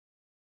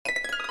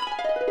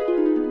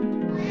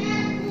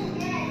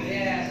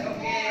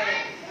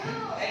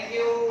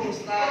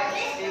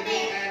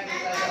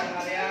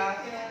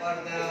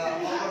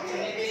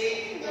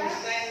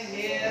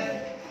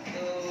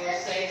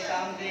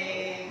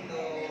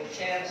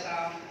share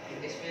some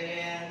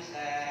experience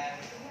and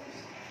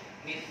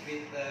meet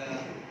with the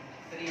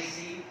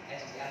 3C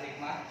SD Al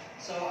Hikmah.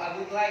 So I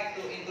would like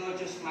to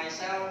introduce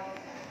myself.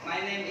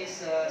 My name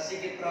is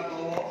Sigit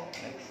Prabowo.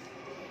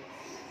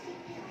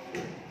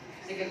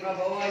 Sigit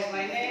Prabowo is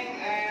my name,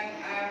 and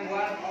I'm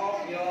one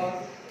of your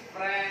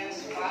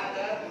friends'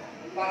 father.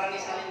 Parani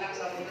Salindang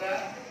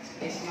Samudra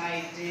is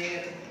my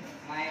dear,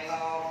 my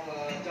love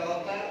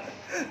daughter.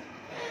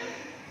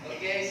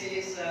 Okay, she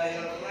is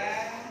your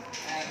friend,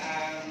 and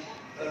I'm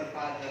her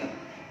father.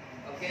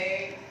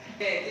 Okay,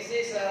 this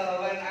is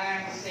when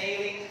I'm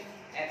sailing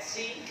at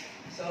sea.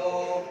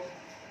 So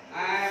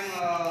I'm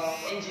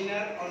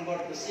engineer on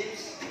board the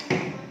ships.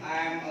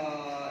 I'm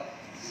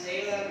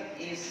sailor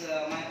is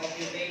my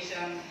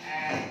occupation,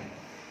 and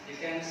you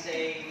can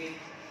say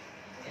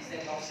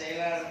instead of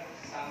sailor,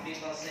 some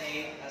people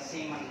say a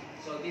seaman.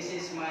 So this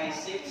is my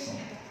ships.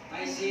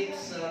 My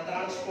ships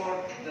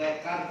transport the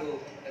cargo.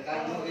 The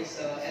cargo is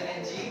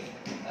LNG.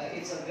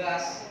 It's a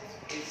gas.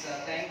 It's a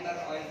tanker,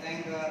 oil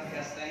tanker,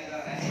 gas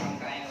tanker, and some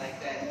kind like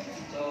that.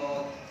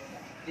 So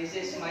this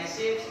is my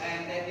ship,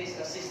 and that is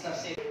a sister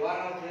ship. One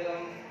of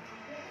them,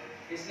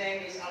 his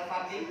name is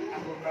Al-Fatih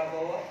Abu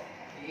Prabowo.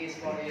 He is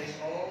 4 years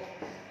old,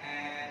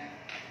 and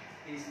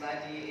he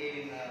study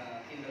in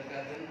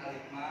kindergarten Al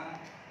Hikmah.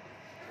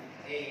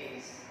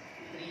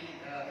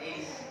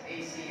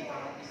 AC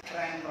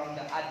friend from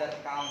the other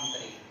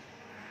country.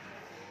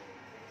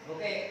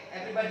 Okay,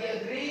 everybody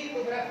agree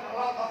to have a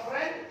lot of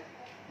friends?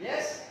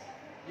 Yes?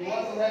 You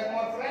want to have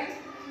more friends?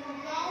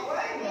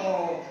 Why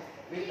no?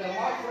 With the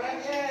more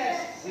friends,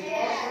 yes. With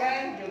more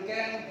friends, you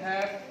can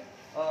have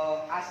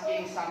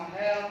asking some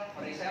help.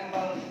 For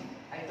example,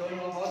 I don't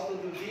know how to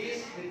do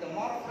this. With the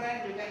more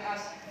friends, you can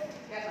ask,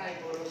 can I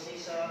borrow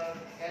scissors?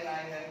 Can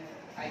I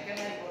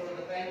borrow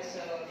the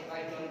pencil?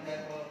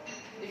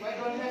 If I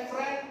don't have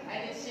friend, I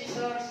need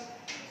scissors.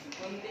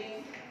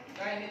 Gunting,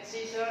 I need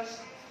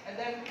scissors. And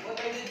then what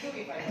I will do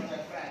if I don't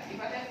have friend? If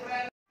I have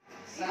friend,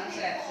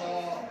 sunset.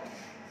 So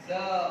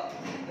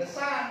the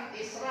sun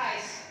is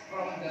rise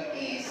from the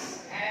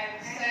east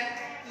and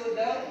set to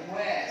the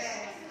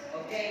west.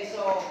 Okay,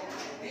 so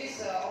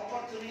this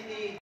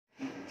opportunity.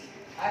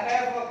 I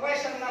have a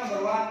question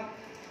number 1.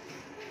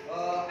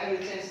 I will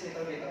change a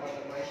little bit about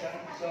the question.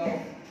 So,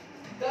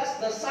 does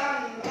the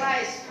sun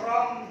rise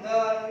from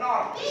the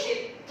north? Is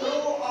it true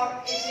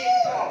or is it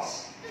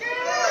false?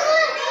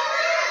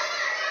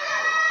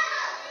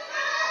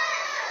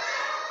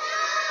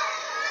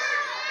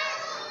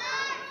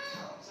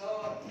 So,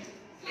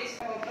 let's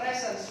have a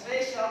present,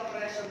 special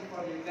present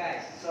for you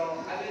guys. So,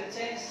 I will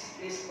change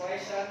this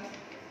question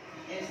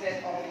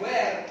instead of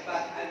where,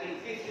 but I will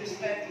give you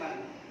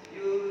statement.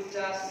 You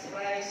just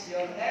raise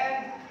your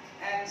hand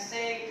and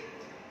say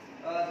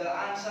the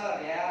answer,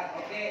 yeah,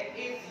 okay.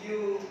 If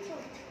you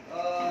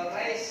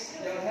raise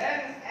your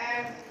hand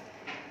and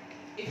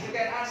if you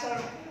can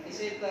answer, is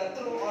it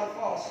true or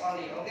false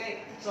only, okay?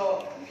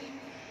 So,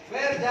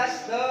 where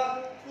does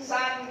the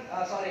sun,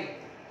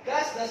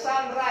 does the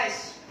sun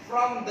rise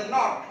from the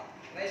north?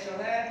 Raise your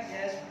hand,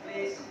 yes,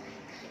 please.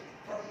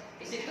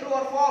 Is it true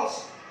or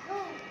false?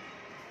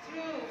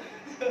 True.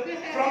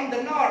 From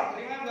the north,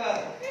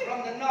 remember,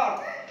 from the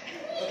north.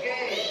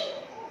 Okay.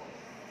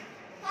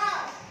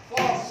 False.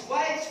 False.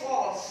 Why it's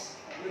false?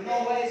 You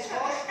know why it's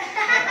false?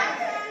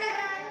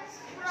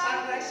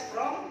 Sunrise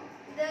from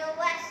The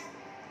west.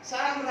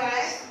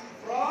 sunrise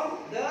from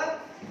the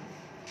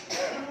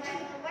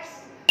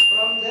West.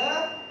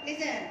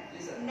 Listen.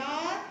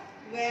 North,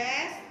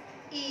 west,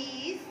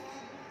 east,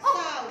 Oh.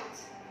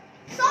 south.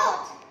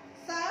 South.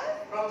 South?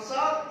 from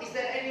south. Is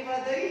there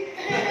anybody?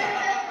 Okay,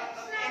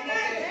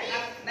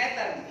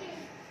 Nathan.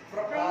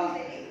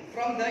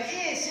 From the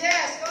east.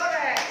 Yes,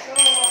 correct. So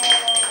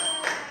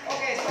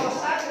okay, so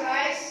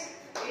sunrise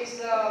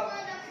is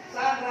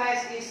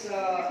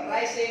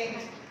rising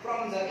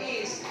from the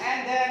east,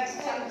 and then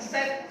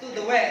sunset to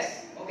the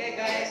west. Okay,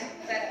 guys,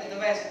 set to the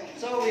west.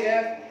 So we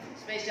have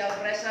special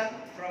present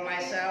from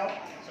myself.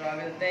 So I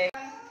will take.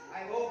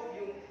 I hope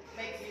you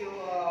make you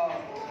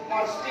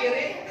more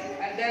spirit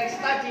and then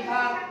study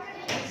hard.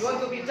 You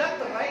want to be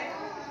doctor, right?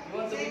 You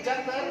want to be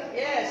doctor?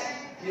 Yes.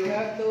 You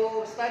have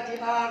to study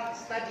hard,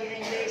 study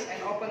English,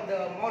 and open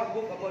the more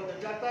book about the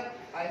doctor.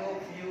 I hope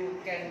you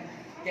can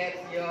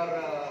get your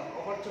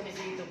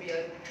opportunity to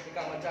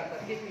become a doctor.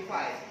 Give me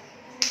 5.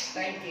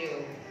 Thank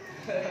you.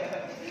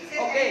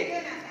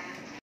 Okay.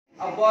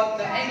 About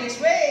the English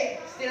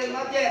way, still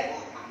not yet.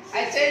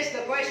 I changed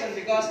the question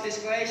because this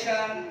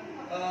question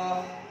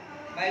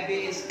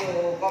maybe is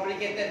too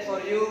complicated for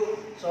you.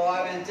 So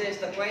I will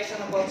change the question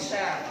about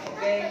chef.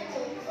 Okay.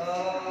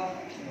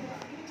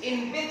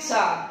 In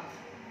pizza,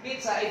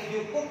 if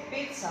you cook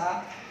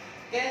pizza,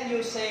 can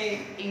you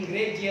say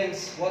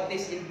ingredients? What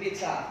is in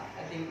pizza?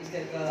 I think is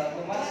that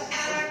too much? What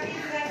are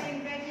pizza's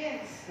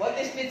ingredients? What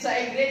is pizza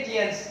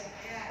ingredients?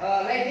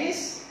 Yeah.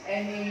 Ladies,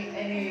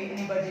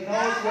 anybody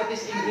knows what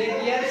is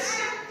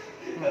ingredients?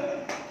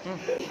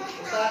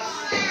 Ustaz,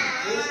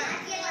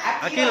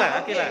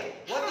 Akila. Akila. Okay.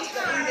 What is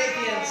the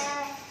ingredients?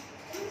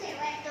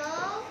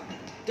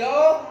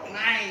 Dough,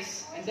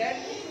 nice. And then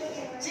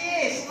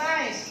cheese,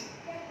 nice.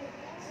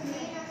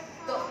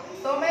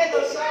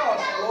 Tomato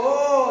sauce.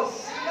 Oh,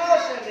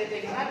 sauce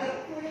everything. Another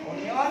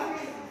onion,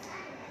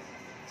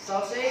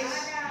 sausage,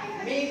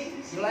 meat.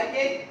 You like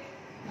it?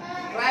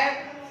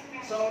 Crab.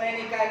 So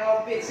many kind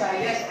of pizza.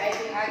 Yes, I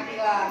think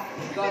Akila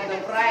got the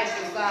prize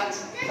to start.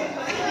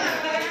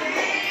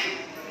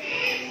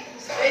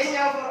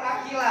 Special for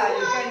Akila,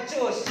 you can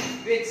choose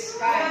which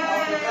kind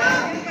of the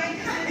prize.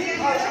 Big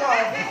or small?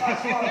 Big or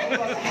small?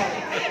 Big or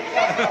small?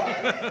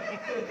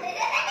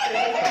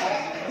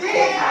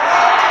 Big.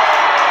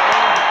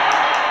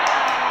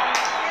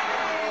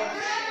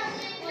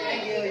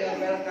 Thank you, you're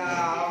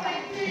welcome.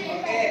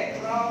 Okay,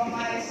 from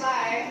my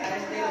side, I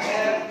still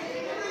have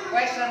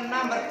question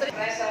number 3.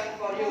 Present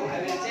for you.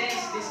 I will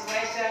change this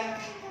question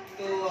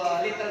to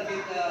a little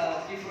bit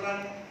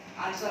different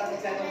answer.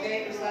 Is that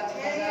okay, Ustaz?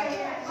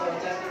 So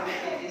just to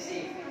make it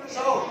easy.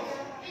 So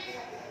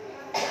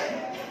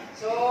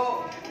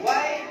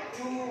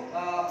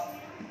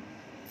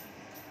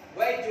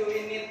why do we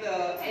need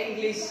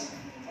English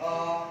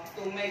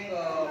to make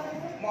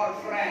more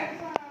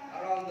friends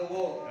around the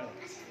world?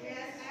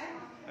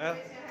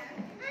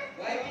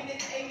 Why we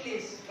need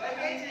English? Why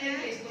we need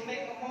English to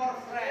make more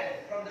friends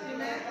from the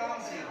different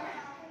country?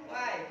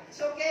 Why?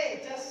 It's okay.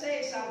 Just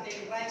say something.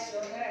 Raise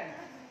your hand.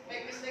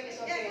 Make mistake is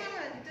okay. Yeah,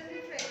 come on, don't be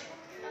afraid.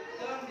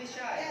 Don't be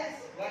shy. Yes.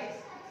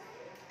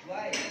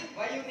 Why?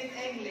 Why you need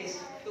English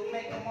to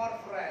make more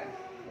friends?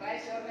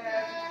 Raise your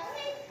hand.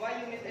 Why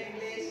you need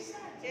English?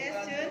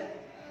 Yes, Jun.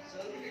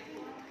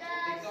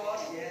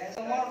 Because yes,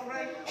 more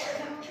friends.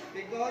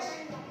 Because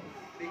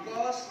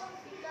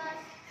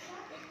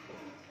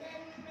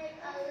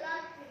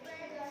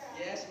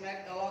yes,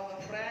 make a lot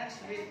of friends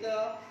with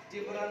the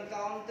different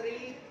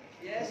country.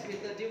 Yes,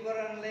 with the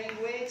different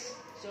language,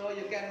 so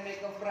you can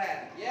make a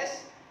friend.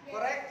 Yes,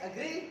 correct?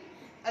 Agree?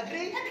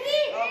 Agree?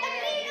 Agree.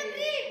 Okay,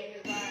 Agree.